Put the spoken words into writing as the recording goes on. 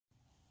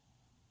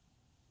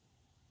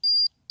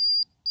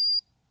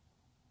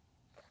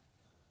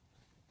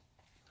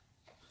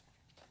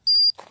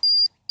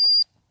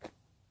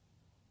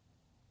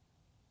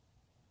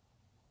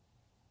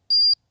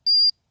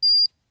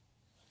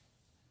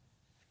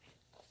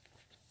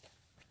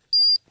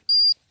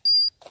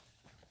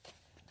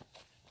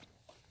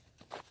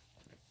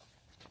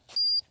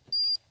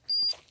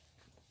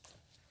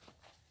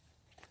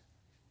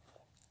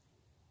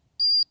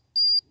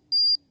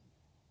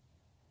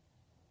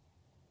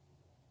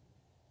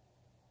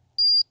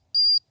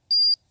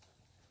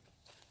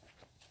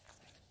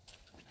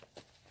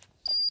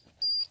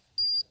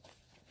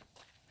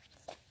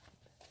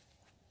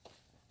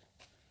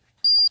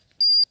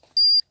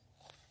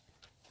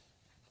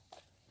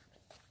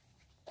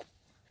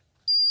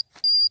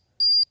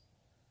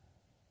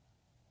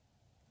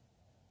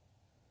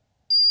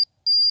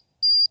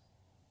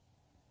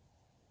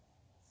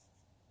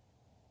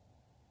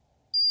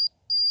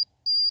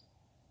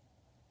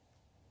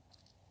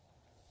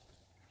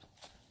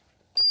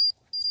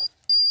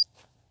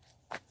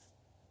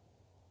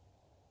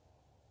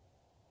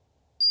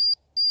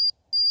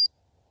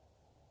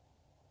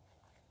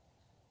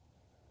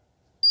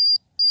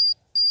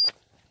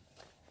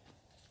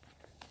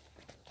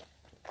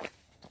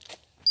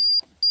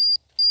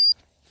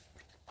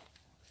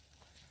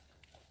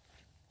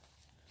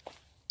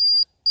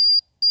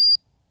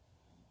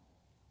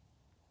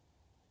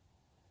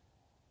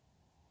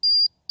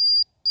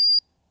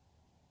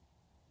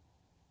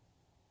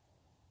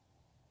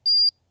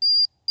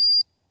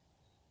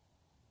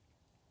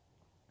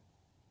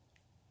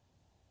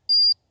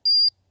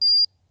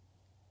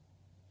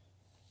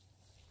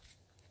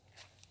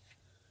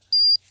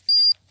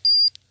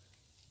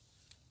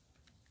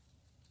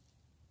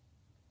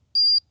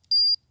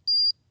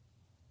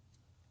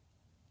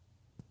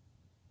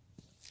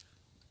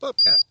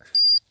bobcat.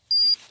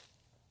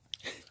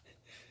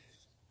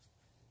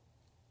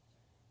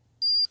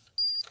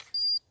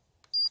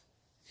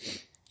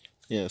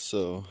 Yeah,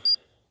 so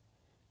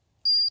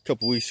a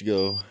couple weeks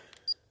ago, I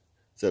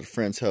was at a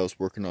friend's house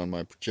working on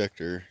my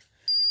projector,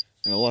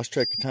 and I lost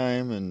track of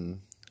time,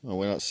 and I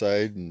went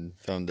outside and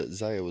found that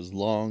Zaya was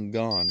long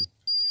gone.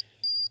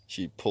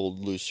 She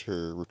pulled loose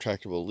her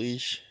retractable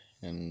leash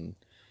and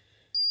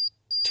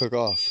took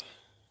off.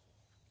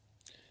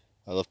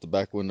 I left the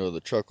back window of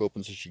the truck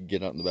open so she could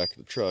get out in the back of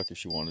the truck if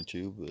she wanted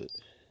to, but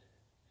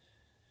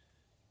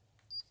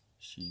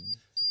she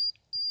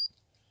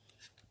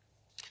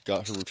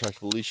got her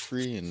retractable leash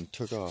free and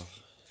took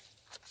off.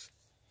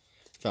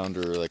 Found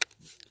her like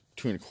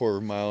between a quarter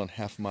mile and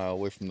half a mile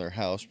away from their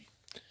house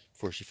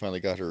before she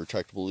finally got her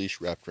retractable leash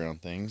wrapped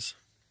around things.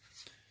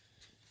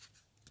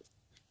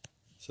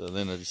 So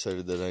then I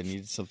decided that I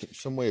needed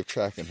some way of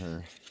tracking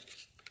her.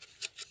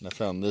 And I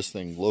found this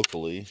thing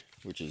locally,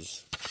 which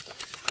is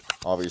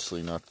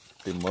obviously not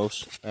the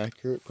most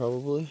accurate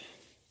probably.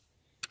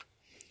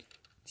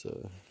 It's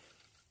a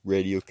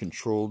radio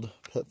controlled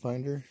pet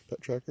finder,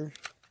 pet tracker.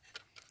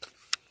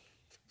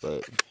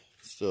 But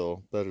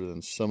still better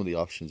than some of the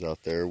options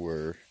out there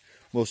where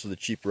most of the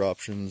cheaper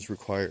options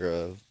require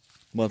a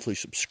monthly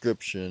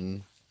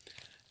subscription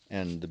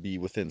and to be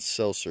within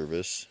cell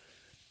service.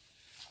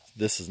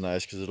 This is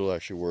nice because it'll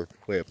actually work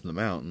way up in the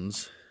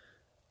mountains.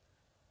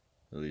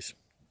 At least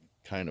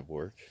kind of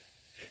work.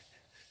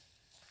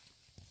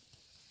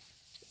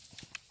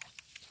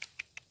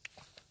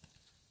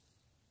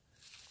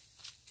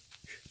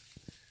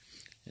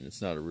 And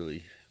it's not a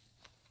really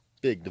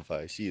big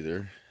device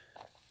either.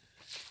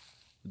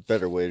 The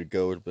better way to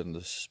go would have been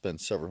to spend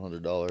several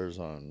 $100s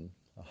on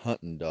a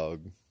hunting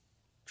dog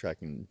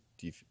tracking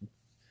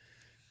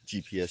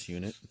GPS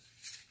unit.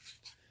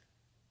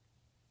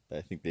 But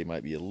I think they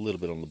might be a little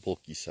bit on the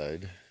bulky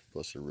side,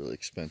 plus they're really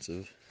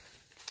expensive.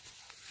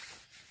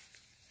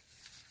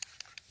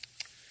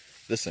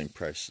 This thing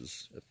price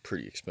is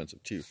pretty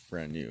expensive too,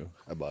 brand new.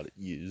 I bought it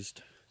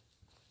used.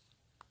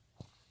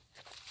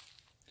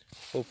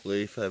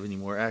 Hopefully, if I have any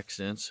more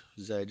accidents,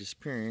 Zaya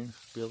disappearing,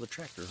 I'll be able to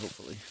track her,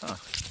 hopefully.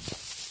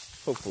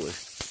 Hopefully.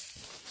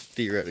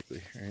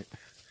 Theoretically, right?